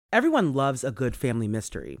Everyone loves a good family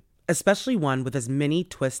mystery, especially one with as many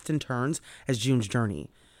twists and turns as June's journey.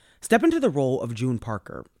 Step into the role of June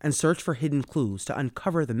Parker and search for hidden clues to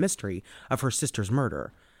uncover the mystery of her sister's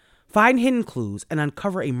murder. Find hidden clues and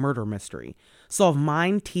uncover a murder mystery. Solve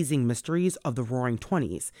mind-teasing mysteries of the Roaring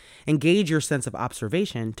Twenties. Engage your sense of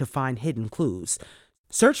observation to find hidden clues.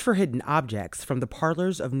 Search for hidden objects from the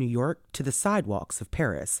parlors of New York to the sidewalks of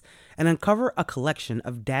Paris, and uncover a collection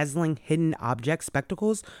of dazzling hidden object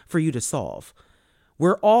spectacles for you to solve.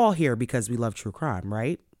 We're all here because we love true crime,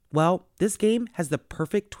 right? Well, this game has the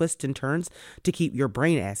perfect twists and turns to keep your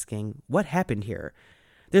brain asking, what happened here?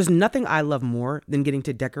 There's nothing I love more than getting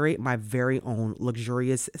to decorate my very own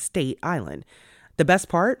luxurious state island. The best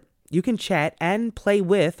part? You can chat and play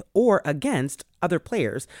with or against other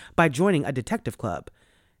players by joining a detective club.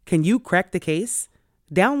 Can you crack the case?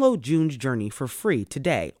 Download June's Journey for free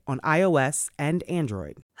today on iOS and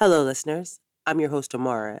Android. Hello, listeners. I'm your host,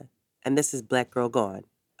 Amara, and this is Black Girl Gone,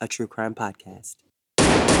 a true crime podcast.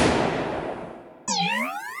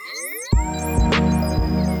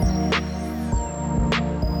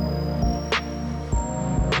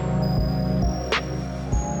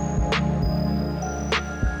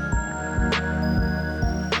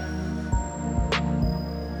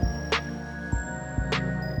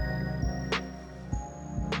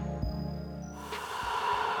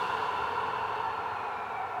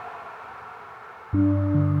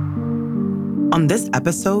 On this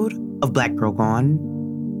episode of Black Girl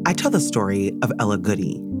Gone, I tell the story of Ella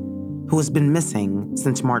Goody, who has been missing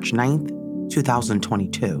since March 9th,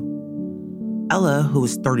 2022. Ella, who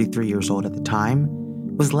was 33 years old at the time,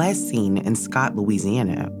 was last seen in Scott,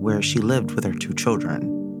 Louisiana, where she lived with her 2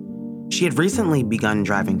 children. She had recently begun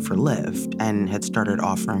driving for Lyft and had started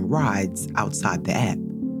offering rides outside the app.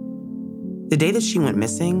 The day that she went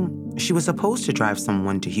missing, she was supposed to drive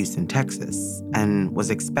someone to Houston, Texas, and was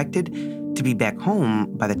expected to be back home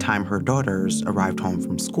by the time her daughters arrived home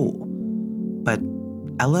from school. But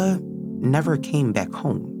Ella never came back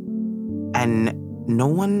home, and no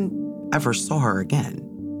one ever saw her again.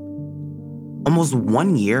 Almost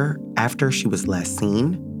 1 year after she was last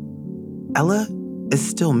seen, Ella is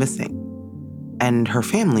still missing, and her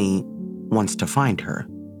family wants to find her.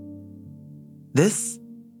 This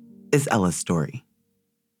is Ella's story.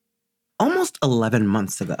 Almost 11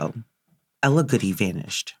 months ago, Ella Goody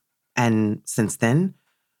vanished. And since then,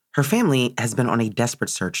 her family has been on a desperate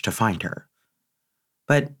search to find her.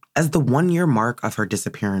 But as the 1-year mark of her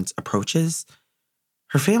disappearance approaches,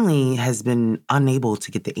 her family has been unable to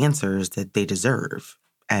get the answers that they deserve,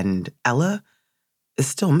 and Ella is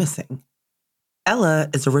still missing. Ella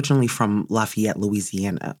is originally from Lafayette,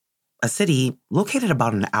 Louisiana, a city located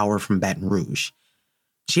about an hour from Baton Rouge.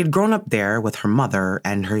 She had grown up there with her mother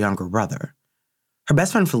and her younger brother. Her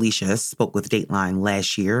best friend Felicia spoke with Dateline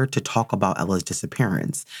last year to talk about Ella's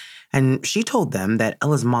disappearance, and she told them that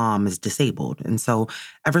Ella's mom is disabled, and so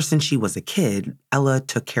ever since she was a kid, Ella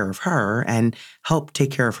took care of her and helped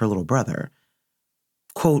take care of her little brother.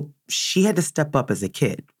 Quote, she had to step up as a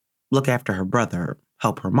kid, look after her brother,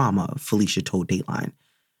 help her mama, Felicia told Dateline.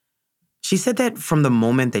 She said that from the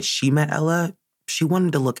moment that she met Ella, she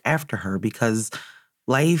wanted to look after her because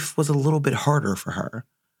life was a little bit harder for her.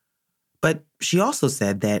 But she also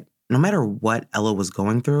said that no matter what Ella was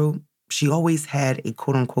going through, she always had a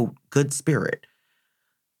quote-unquote good spirit.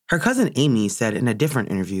 Her cousin Amy said in a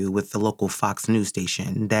different interview with the local Fox News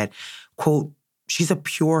station that, quote, she's a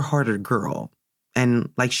pure-hearted girl,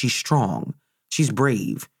 and like she's strong, she's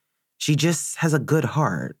brave. She just has a good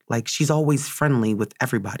heart, like she's always friendly with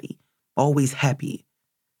everybody, always happy.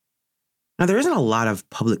 Now, there isn't a lot of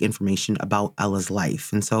public information about Ella's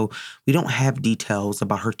life, and so we don't have details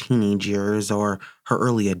about her teenage years or her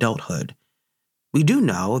early adulthood. We do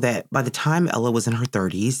know that by the time Ella was in her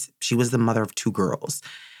 30s, she was the mother of 2 girls,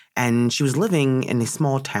 and she was living in a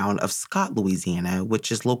small town of Scott, Louisiana,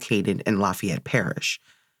 which is located in Lafayette Parish.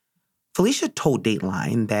 Felicia told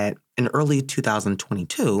Dateline that in early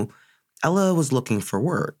 2022, Ella was looking for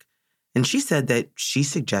work. And she said that she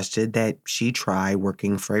suggested that she try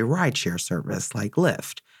working for a rideshare service like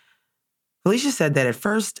Lyft. Felicia said that at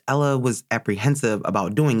first, Ella was apprehensive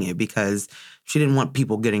about doing it because she didn't want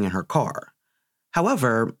people getting in her car.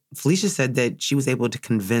 However, Felicia said that she was able to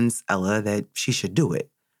convince Ella that she should do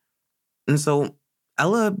it. And so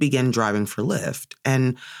Ella began driving for Lyft.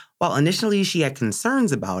 And while initially she had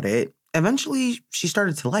concerns about it, eventually she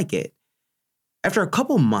started to like it. After a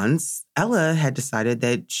couple months, Ella had decided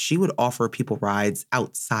that she would offer people rides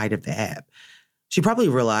outside of the app. She probably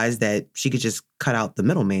realized that she could just cut out the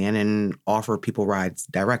middleman and offer people rides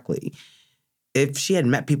directly. If she had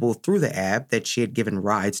met people through the app that she had given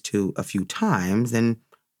rides to a few times, then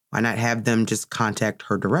Why not have them just contact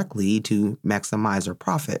her directly to maximize her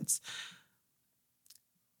profits?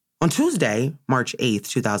 On Tuesday, March 8th,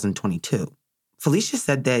 2022, Felicia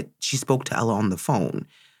said that she spoke to Ella on the phone.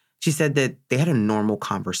 She said that they had a normal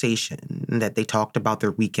conversation, that they talked about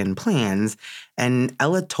their weekend plans, and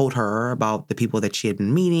Ella told her about the people that she had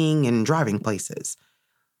been meeting and driving places.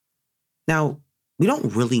 Now, we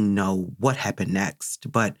don't really know what happened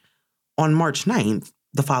next, but on March 9th,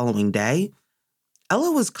 the following day,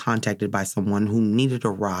 Ella was contacted by someone who needed a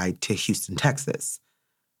ride to Houston, Texas.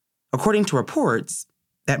 According to reports,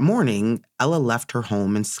 that morning, Ella left her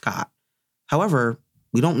home in Scott. However,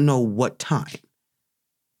 we don't know what time.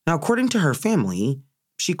 Now, according to her family,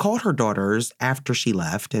 she called her daughters after she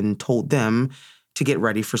left and told them to get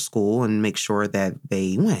ready for school and make sure that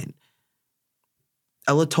they went.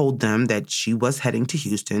 Ella told them that she was heading to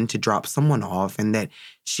Houston to drop someone off and that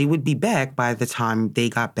she would be back by the time they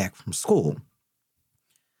got back from school.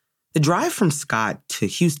 The drive from Scott to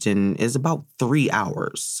Houston is about 3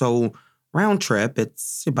 hours, so round trip,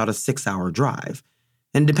 it's about a 6-hour drive.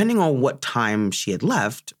 And depending on what time she had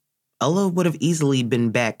left, Ella would have easily been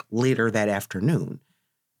back later that afternoon.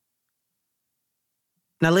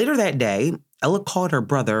 Now, later that day, Ella called her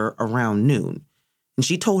brother around noon, and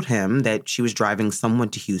she told him that she was driving someone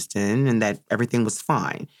to Houston and that everything was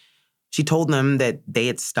fine. She told them that they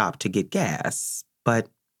had stopped to get gas, but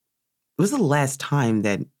it was the last time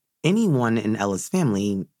that anyone in Ella's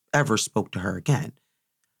family ever spoke to her again.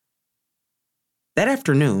 That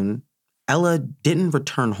afternoon, Ella didn't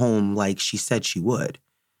return home like she said she would.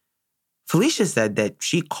 Felicia said that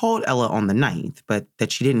she called Ella on the 9th, but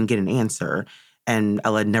that she didn't get an answer, and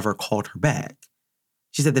Ella never called her back.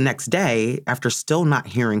 She said the next day, after still not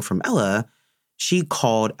hearing from Ella, she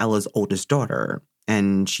called Ella's oldest daughter,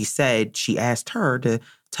 and she said she asked her to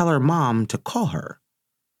tell her mom to call her.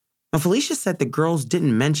 Now, Felicia said the girls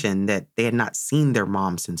didn't mention that they had not seen their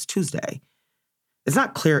mom since Tuesday. It's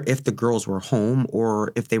not clear if the girls were home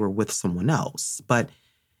or if they were with someone else, but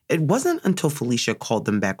it wasn't until Felicia called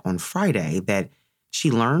them back on Friday that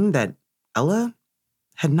she learned that Ella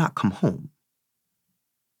had not come home.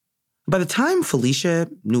 By the time Felicia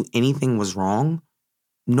knew anything was wrong,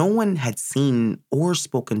 no one had seen or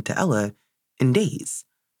spoken to Ella in days.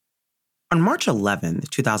 On March 11th,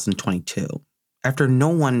 2022, after no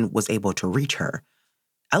one was able to reach her,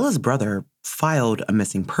 Ella's brother filed a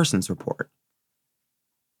missing persons report.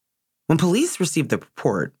 When police received the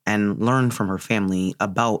report and learned from her family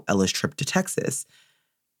about Ella's trip to Texas,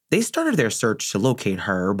 they started their search to locate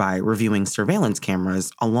her by reviewing surveillance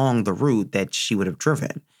cameras along the route that she would have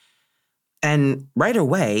driven. And right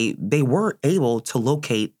away, they were able to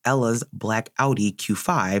locate Ella's black Audi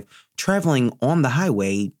Q5 traveling on the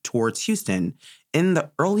highway towards Houston in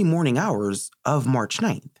the early morning hours of March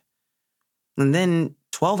 9th. And then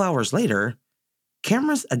 12 hours later,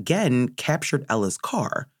 cameras again captured Ella's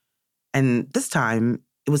car. And this time,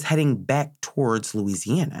 it was heading back towards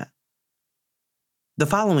Louisiana. The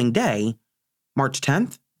following day, March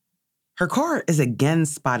 10th, her car is again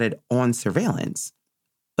spotted on surveillance.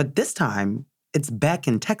 But this time, it's back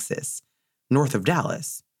in Texas, north of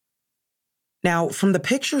Dallas. Now, from the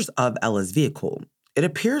pictures of Ella's vehicle, it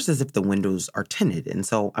appears as if the windows are tinted, and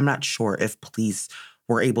so I'm not sure if police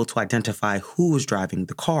were able to identify who was driving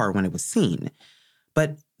the car when it was seen.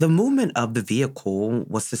 But the movement of the vehicle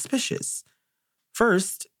was suspicious.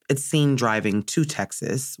 First, it's seen driving to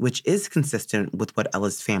Texas, which is consistent with what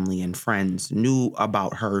Ella's family and friends knew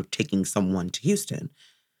about her taking someone to Houston.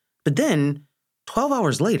 But then, 12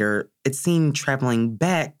 hours later, it's seen traveling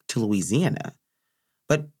back to Louisiana.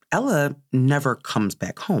 But Ella never comes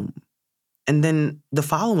back home. And then the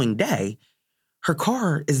following day, her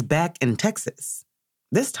car is back in Texas,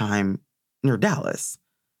 this time near Dallas.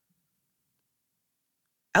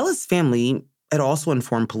 Ella's family had also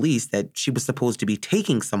informed police that she was supposed to be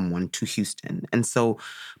taking someone to Houston, and so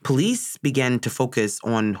police began to focus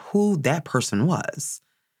on who that person was.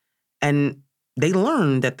 And they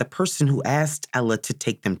learned that the person who asked Ella to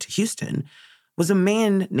take them to Houston was a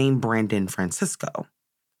man named Brandon Francisco.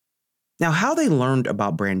 Now, how they learned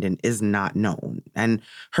about Brandon is not known, and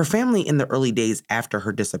her family in the early days after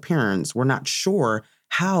her disappearance were not sure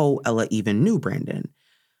how Ella even knew Brandon.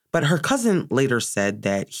 But her cousin later said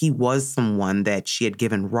that he was someone that she had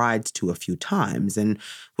given rides to a few times and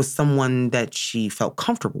was someone that she felt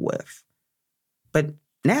comfortable with. But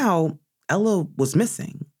now Ella was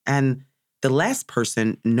missing, and the last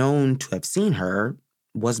person known to have seen her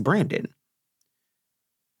was Brandon.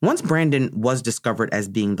 Once Brandon was discovered as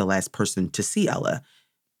being the last person to see Ella,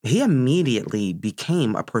 he immediately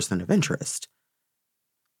became a person of interest.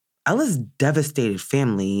 Ella's devastated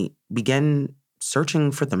family began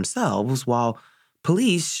searching for themselves while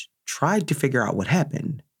police tried to figure out what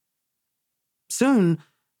happened. Soon,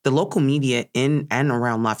 the local media in and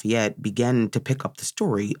around Lafayette began to pick up the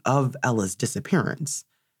story of Ella's disappearance.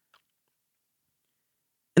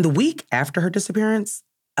 In the week after her disappearance,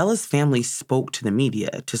 Ella's family spoke to the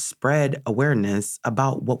media to spread awareness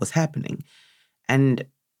about what was happening. And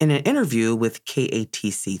in an interview with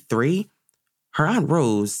KATC3, her Aunt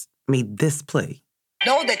Rose made this plea.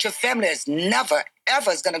 Know that your family is never, ever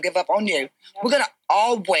is going to give up on you. We're going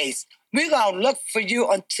to look for you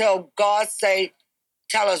until God say,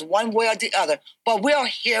 tell us one way or the other. But we're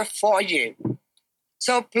here for you.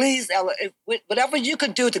 So please, Ella, whatever you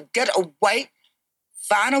could do to get away,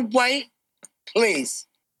 find a way, please.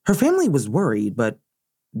 Her family was worried, but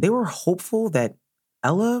they were hopeful that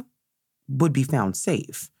Ella would be found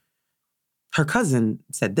safe. Her cousin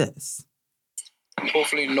said this.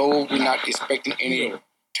 Hopefully, no, we're not expecting any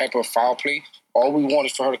type of foul play. All we want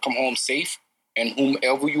is for her to come home safe. And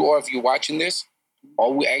whomever you are, if you're watching this,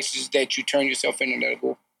 all we ask is that you turn yourself in and let her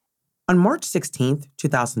go. On March 16th,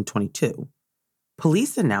 2022,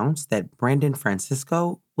 police announced that Brandon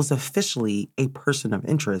Francisco was officially a person of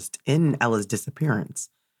interest in Ella's disappearance.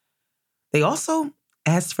 They also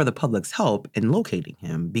asked for the public's help in locating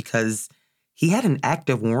him because he had an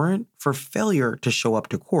active warrant for failure to show up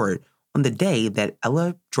to court on the day that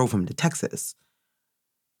Ella drove him to Texas.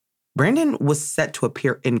 Brandon was set to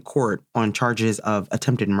appear in court on charges of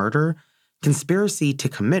attempted murder, conspiracy to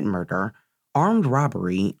commit murder, armed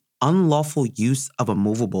robbery, unlawful use of a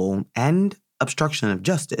movable, and obstruction of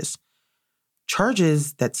justice.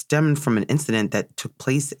 Charges that stemmed from an incident that took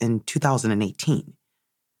place in 2018.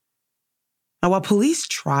 Now, while police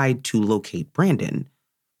tried to locate Brandon,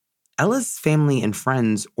 Ella's family and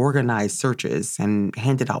friends organized searches and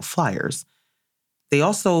handed out flyers. They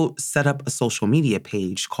also set up a social media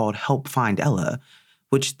page called Help Find Ella,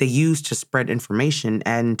 which they used to spread information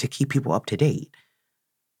and to keep people up to date.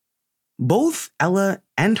 Both Ella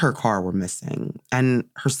and her car were missing, and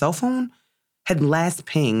her cell phone had last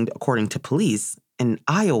pinged, according to police, in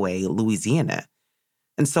Iowa, Louisiana.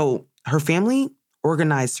 And so her family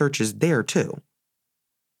organized searches there too.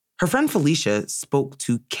 Her friend Felicia spoke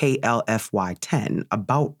to KLFY 10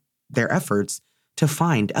 about their efforts to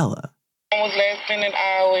find Ella. I was last seen in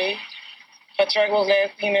Iowa. Her truck was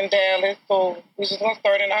last seen in Dallas, so we're just going to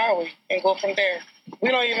start in Iowa and go from there. We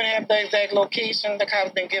don't even have the exact location the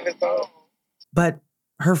cops didn't give us, though. But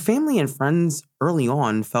her family and friends early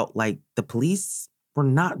on felt like the police were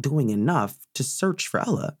not doing enough to search for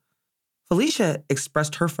Ella. Felicia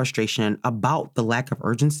expressed her frustration about the lack of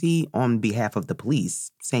urgency on behalf of the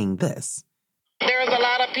police, saying this. There's a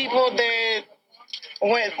lot of people that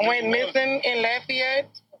went missing in Lafayette,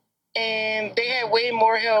 and they had way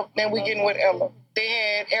more help than we getting with Ella. They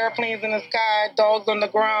had airplanes in the sky, dogs on the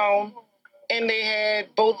ground, and they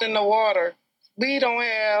had boats in the water. We don't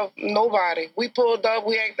have nobody. We pulled up,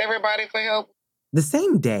 we asked everybody for help. The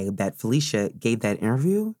same day that Felicia gave that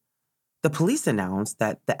interview, the police announced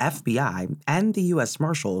that the FBI and the U.S.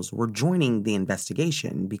 Marshals were joining the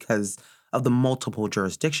investigation because of the multiple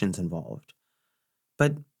jurisdictions involved.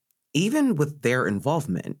 But even with their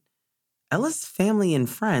involvement, Ella's family and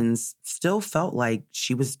friends still felt like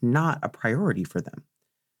she was not a priority for them.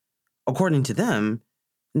 According to them,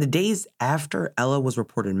 in the days after Ella was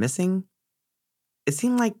reported missing, it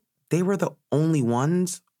seemed like they were the only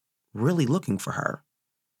ones really looking for her.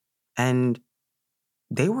 And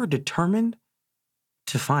they were determined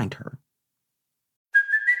to find her.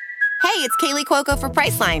 Hey, it's Kaylee Cuoco for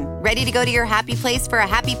Priceline. Ready to go to your happy place for a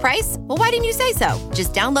happy price? Well, why didn't you say so?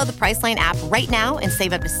 Just download the Priceline app right now and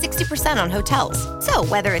save up to 60% on hotels. So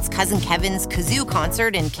whether it's Cousin Kevin's Kazoo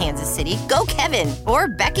Concert in Kansas City, go Kevin, or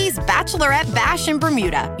Becky's Bachelorette Bash in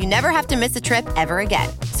Bermuda, you never have to miss a trip ever again.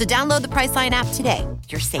 So download the Priceline app today.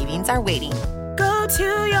 Your savings are waiting. Go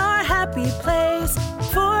to your happy place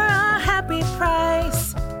for a happy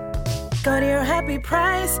price. Go to your happy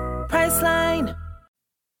price, Priceline.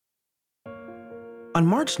 On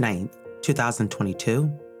March 9th, 2022,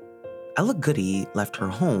 Ella Goody left her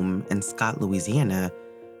home in Scott, Louisiana,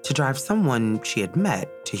 to drive someone she had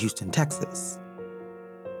met to Houston, Texas.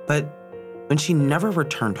 But when she never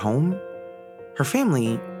returned home, her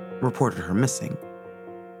family reported her missing.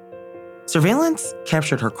 Surveillance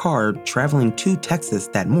captured her car traveling to Texas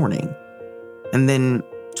that morning, and then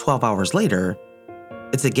 12 hours later,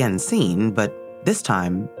 it's again seen, but this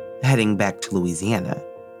time heading back to Louisiana.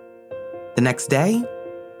 The next day,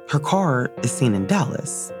 her car is seen in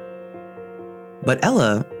Dallas. But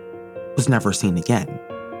Ella was never seen again.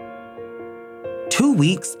 2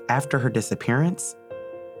 weeks after her disappearance,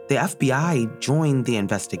 the FBI joined the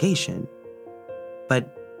investigation. But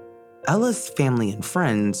Ella's family and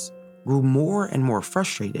friends grew more and more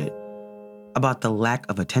frustrated about the lack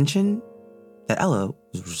of attention that Ella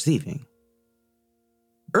was receiving.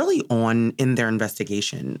 Early on in their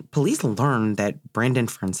investigation, police learned that Brandon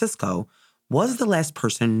Francisco was the last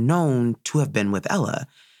person known to have been with Ella,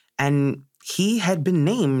 and he had been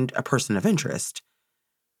named a person of interest.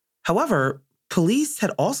 However, police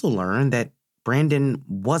had also learned that Brandon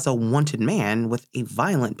was a wanted man with a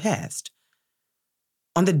violent past.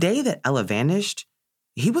 On the day that Ella vanished,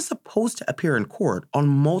 he was supposed to appear in court on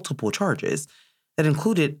multiple charges that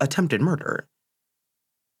included attempted murder.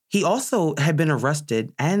 He also had been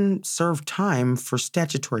arrested and served time for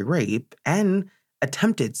statutory rape and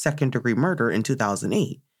attempted second-degree murder in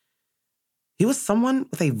 2008. He was someone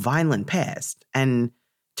with a violent past, and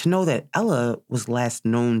to know that Ella was last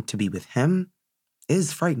known to be with him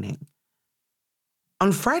is frightening.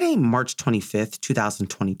 On Friday, March 25th,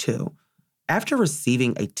 2022, after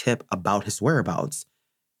receiving a tip about his whereabouts,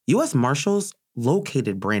 U.S. Marshals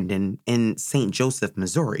located Brandon in St. Joseph,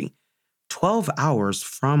 Missouri, 12 hours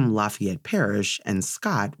from Lafayette Parish and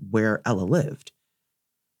Scott, where Ella lived.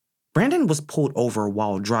 Brandon was pulled over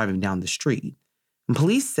while driving down the street, and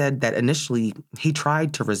police said that initially he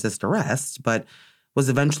tried to resist arrest, but was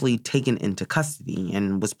eventually taken into custody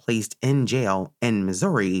and was placed in jail in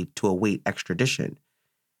Missouri to await extradition.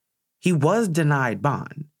 He was denied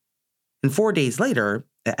bond, and 4 days later,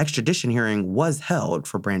 an extradition hearing was held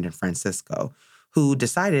for Brandon Francisco, who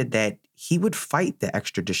decided that he would fight the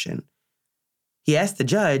extradition. He asked the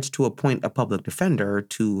judge to appoint a public defender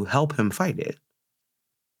to help him fight it.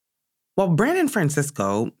 While Brandon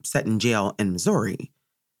Francisco sat in jail in Missouri,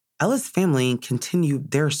 Ella's family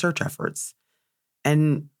continued their search efforts.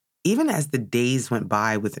 And even as the days went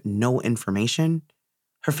by with no information,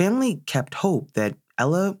 her family kept hope that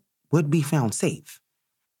Ella would be found safe.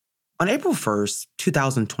 On April 1st,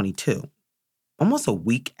 2022, almost a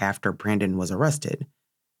week after Brandon was arrested,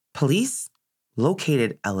 police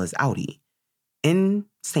located Ella's Audi in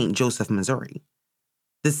St. Joseph, Missouri,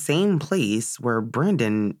 the same place where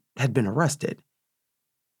Brandon had been arrested.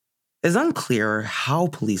 It's unclear how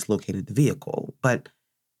police located the vehicle, but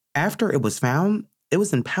after it was found, it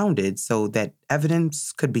was impounded so that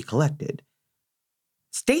evidence could be collected.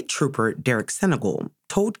 State Trooper Derek Senegal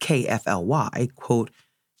told KFLY, quote,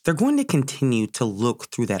 "They're going to continue to look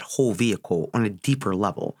through that whole vehicle on a deeper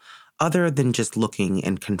level, other than just looking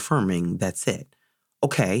and confirming that's it.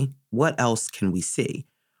 Okay, what else can we see?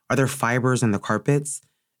 Are there fibers in the carpets?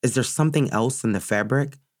 Is there something else in the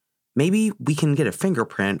fabric? Maybe we can get a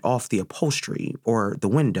fingerprint off the upholstery or the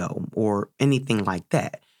window or anything like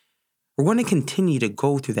that. We're going to continue to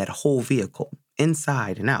go through that whole vehicle,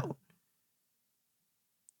 inside and out."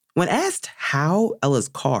 When asked how Ella's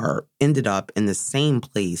car ended up in the same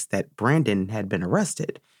place that Brandon had been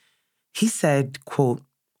arrested, he said, quote,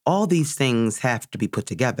 "All these things have to be put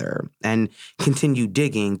together and continue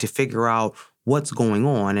digging to figure out what's going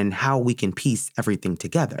on and how we can piece everything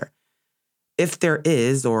together. If there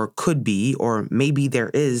is or could be, or maybe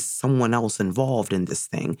there is someone else involved in this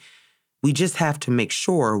thing, we just have to make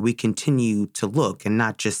sure we continue to look and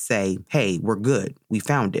not just say, hey, we're good, we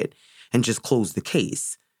found it, and just close the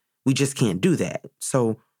case. We just can't do that.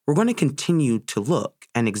 So we're going to continue to look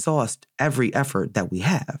and exhaust every effort that we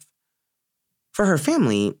have." For her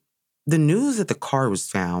family, the news that the car was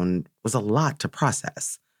found was a lot to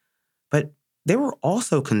process, but they were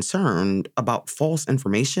also concerned about false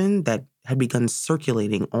information that had begun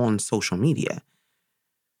circulating on social media.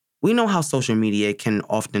 We know how social media can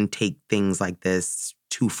often take things like this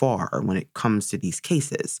too far when it comes to these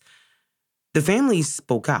cases. The family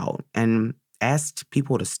spoke out and asked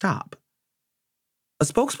people to stop. A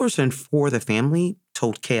spokesperson for the family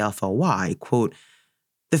told KFLY, quote,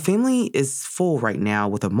 "The family is full right now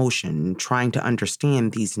with emotion, trying to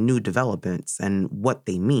understand these new developments and what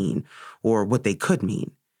they mean or what they could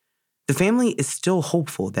mean. The family is still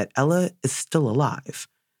hopeful that Ella is still alive,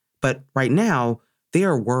 but right now they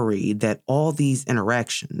are worried that all these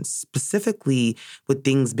interactions, specifically with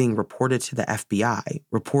things being reported to the FBI,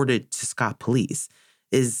 reported to Scott Police,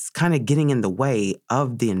 is kind of getting in the way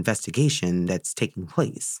of the investigation that's taking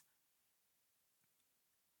place."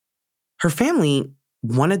 Her family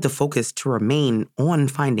wanted the focus to remain on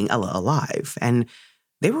finding Ella alive, and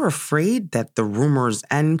they were afraid that the rumors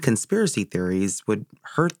and conspiracy theories would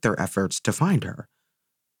hurt their efforts to find her.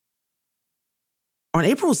 On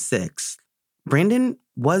April 6th, Brandon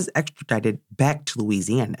was extradited back to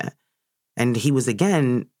Louisiana, and he was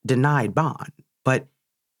again denied bond, but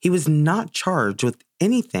he was not charged with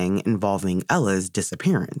anything involving Ella's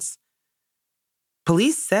disappearance.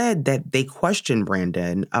 Police said that they questioned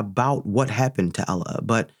Brandon about what happened to Ella,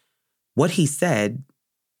 but what he said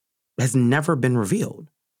has never been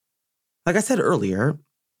revealed. Like I said earlier,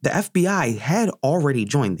 the FBI had already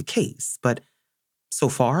joined the case, but so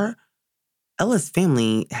far, Ella's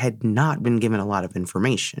family had not been given a lot of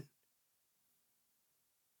information.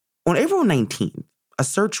 On April 19th, a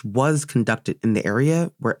search was conducted in the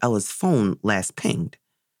area where Ella's phone last pinged.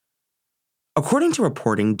 According to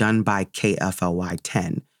reporting done by KFLY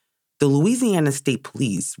 10, the Louisiana State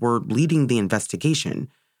Police were leading the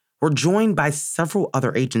investigation, were joined by several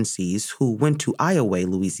other agencies who went to Iowa,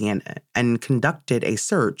 Louisiana, and conducted a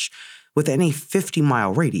search within a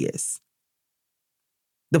 50-mile radius.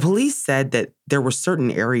 The police said that there were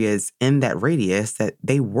certain areas in that radius that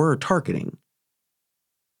they were targeting.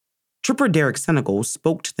 Trooper Derek Senegal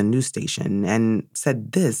spoke to the news station and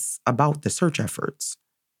said this about the search efforts.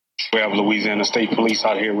 We have Louisiana State Police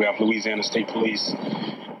out here. We have Louisiana State Police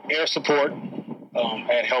Air Support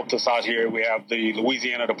had helped us out here. We have the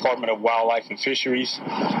Louisiana Department of Wildlife and Fisheries,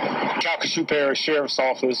 Calcasieu Parish Sheriff's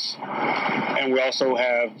Office, and we also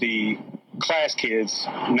have the Class Kids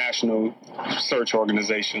National Search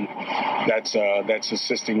Organization that's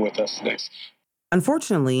assisting with us next.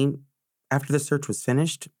 Unfortunately, after the search was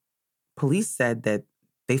finished, police said that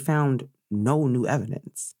they found no new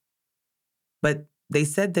evidence. But they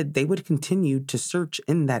said that they would continue to search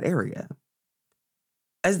in that area.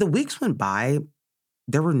 As the weeks went by,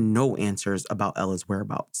 there were no answers about Ella's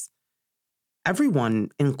whereabouts. Everyone,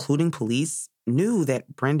 including police, knew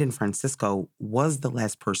that Brandon Francisco was the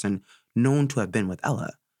last person known to have been with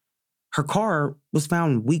Ella. Her car was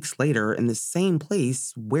found weeks later in the same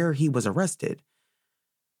place where he was arrested.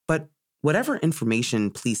 But whatever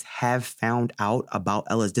information police have found out about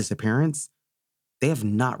Ella's disappearance, they have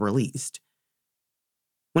not released.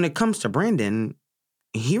 When it comes to Brandon,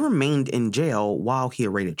 he remained in jail while he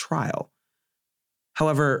awaited trial.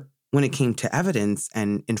 However, when it came to evidence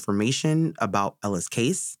and information about Ella's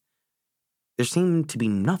case, there seemed to be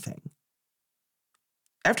nothing.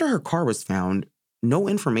 After her car was found, no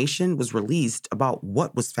information was released about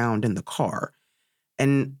what was found in the car.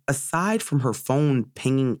 And aside from her phone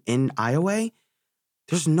pinging in Iowa,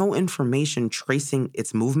 there's no information tracing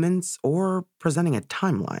its movements or presenting a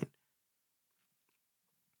timeline.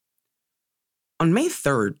 On May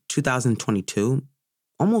 3rd, 2022,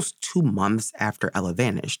 almost 2 months after Ella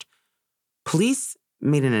vanished, police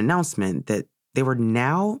made an announcement that they were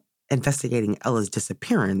now investigating Ella's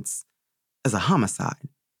disappearance as a homicide.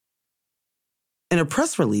 In a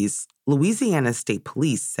press release, Louisiana State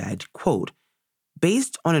Police said, quote,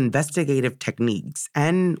 "Based on investigative techniques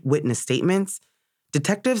and witness statements,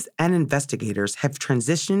 detectives and investigators have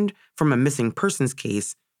transitioned from a missing persons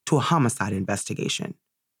case to a homicide investigation."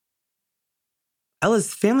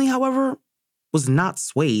 Ella's family, however, was not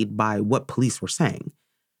swayed by what police were saying.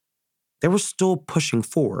 They were still pushing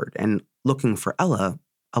forward and looking for Ella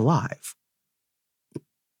alive.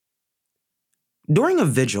 During a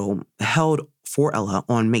vigil held for Ella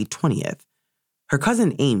on May 20th, her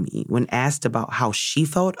cousin Amy, when asked about how she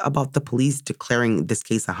felt about the police declaring this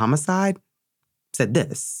case a homicide, said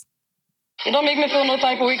this. It don't make me feel no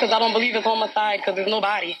type of way because I don't believe it's homicide because there's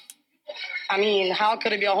nobody. I mean, how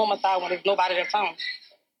could it be a homicide when there's nobody that's found?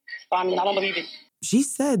 So, I don't believe it. She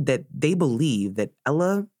said that they believe that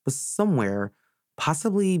Ella was somewhere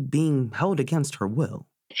possibly being held against her will.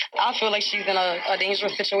 I feel like she's in a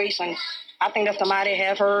dangerous situation. I think that somebody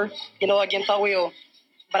have her, against her will.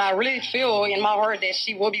 But I really feel in my heart that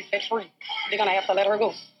she will be set free. They're going to have to let her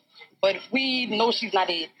go. But we know she's not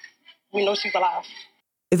dead. We know she's alive.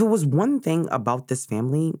 If it was one thing about this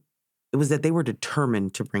family, it was that they were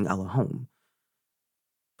determined to bring Ella home.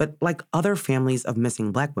 But like other families of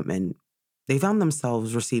missing Black women, they found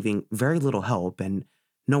themselves receiving very little help and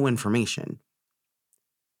no information.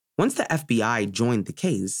 Once the FBI joined the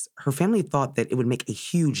case, her family thought that it would make a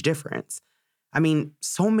huge difference. I mean,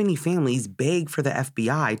 so many families beg for the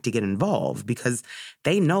FBI to get involved because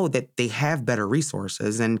they know that they have better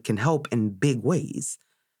resources and can help in big ways.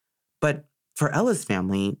 But for Ella's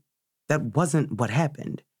family, that wasn't what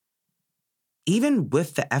happened. Even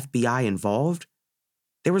with the FBI involved,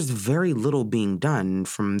 there was very little being done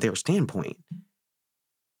from their standpoint.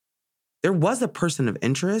 There was a person of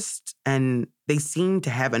interest, and they seemed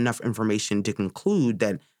to have enough information to conclude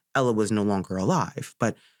that Ella was no longer alive,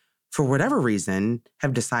 but for whatever reason,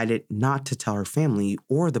 have decided not to tell her family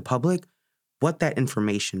or the public what that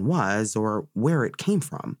information was or where it came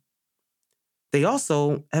from. They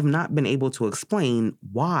also have not been able to explain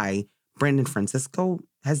why Brandon Francisco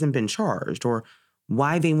hasn't been charged or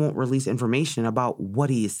why they won't release information about what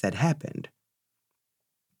he said happened.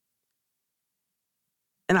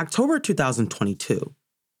 In October 2022,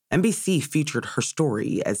 NBC featured her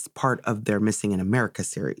story as part of their Missing in America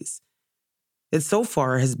series. It so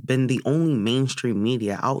far has been the only mainstream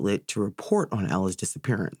media outlet to report on Ella's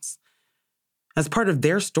disappearance. As part of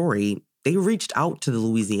their story, they reached out to the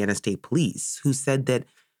Louisiana State Police, who said that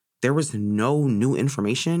there was no new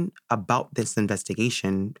information about this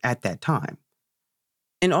investigation at that time.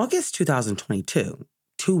 In August 2022,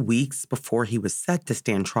 2 weeks before he was set to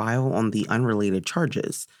stand trial on the unrelated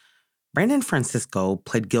charges, Brandon Francisco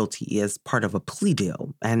pled guilty as part of a plea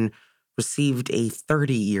deal and received a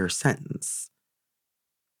 30-year sentence.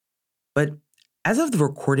 But as of the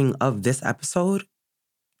recording of this episode,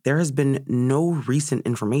 there has been no recent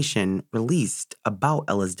information released about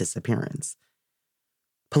Ella's disappearance.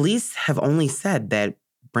 Police have only said that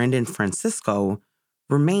Brandon Francisco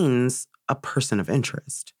remains a person of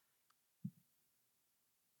interest.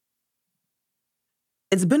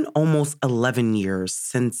 It's been almost 11 years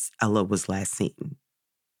since Ella was last seen.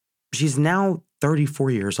 She's now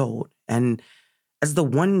 34 years old, and as the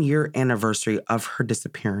 1-year anniversary of her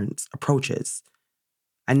disappearance approaches,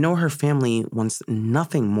 I know her family wants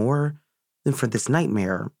nothing more than for this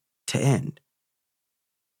nightmare to end.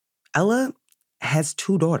 Ella has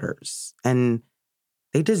 2 daughters, and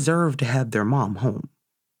they deserve to have their mom home.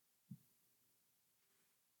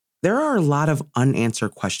 There are a lot of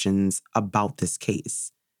unanswered questions about this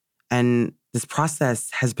case, and this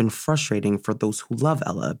process has been frustrating for those who love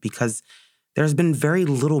Ella because there's been very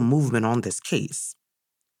little movement on this case.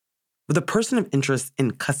 With a person of interest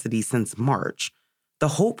in custody since March, the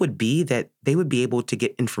hope would be that they would be able to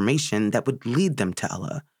get information that would lead them to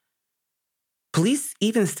Ella. Police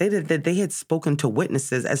even stated that they had spoken to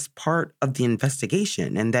witnesses as part of the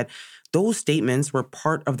investigation and that those statements were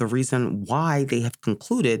part of the reason why they have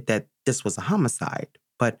concluded that this was a homicide,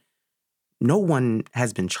 but no one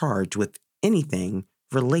has been charged with anything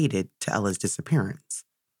related to Ella's disappearance.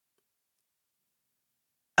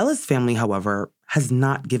 Ella's family, however, has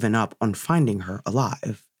not given up on finding her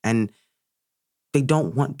alive, and they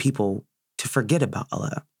don't want people to forget about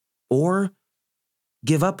Ella or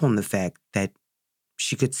give up on the fact that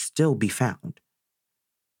she could still be found.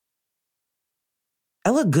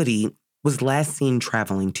 Ella Goody was last seen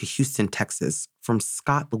traveling to Houston, Texas from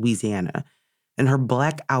Scott, Louisiana in her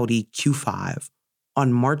black Audi Q5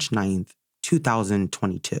 on March 9th,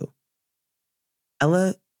 2022.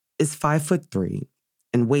 Ella is 5'3"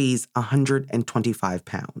 and weighs 125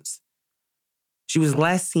 pounds. She was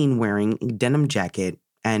last seen wearing a denim jacket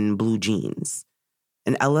and blue jeans,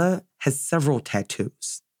 and Ella has several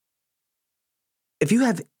tattoos. If you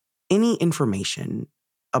have any information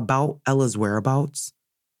about Ella's whereabouts,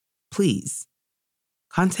 please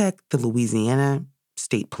contact the Louisiana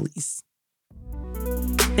State Police.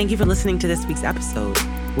 Thank you for listening to this week's episode.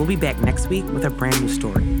 We'll be back next week with a brand new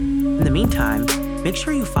story. In the meantime, make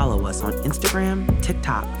sure you follow us on Instagram,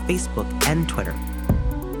 TikTok, Facebook, and Twitter.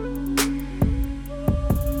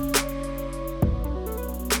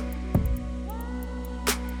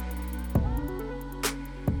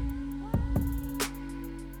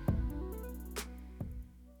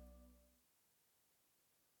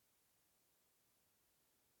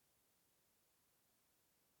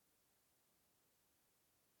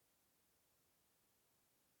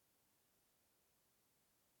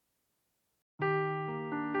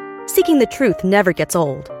 Seeking the truth never gets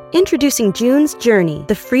old. Introducing June's Journey,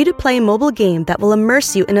 the free-to-play mobile game that will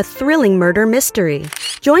immerse you in a thrilling murder mystery.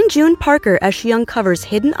 Join June Parker as she uncovers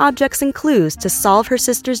hidden objects and clues to solve her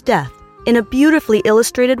sister's death in a beautifully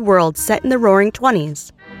illustrated world set in the Roaring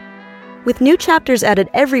 '20s. With new chapters added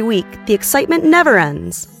every week, the excitement never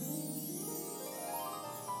ends.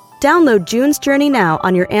 Download June's Journey now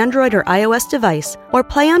on your Android or iOS device or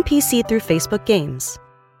play on PC through Facebook Games.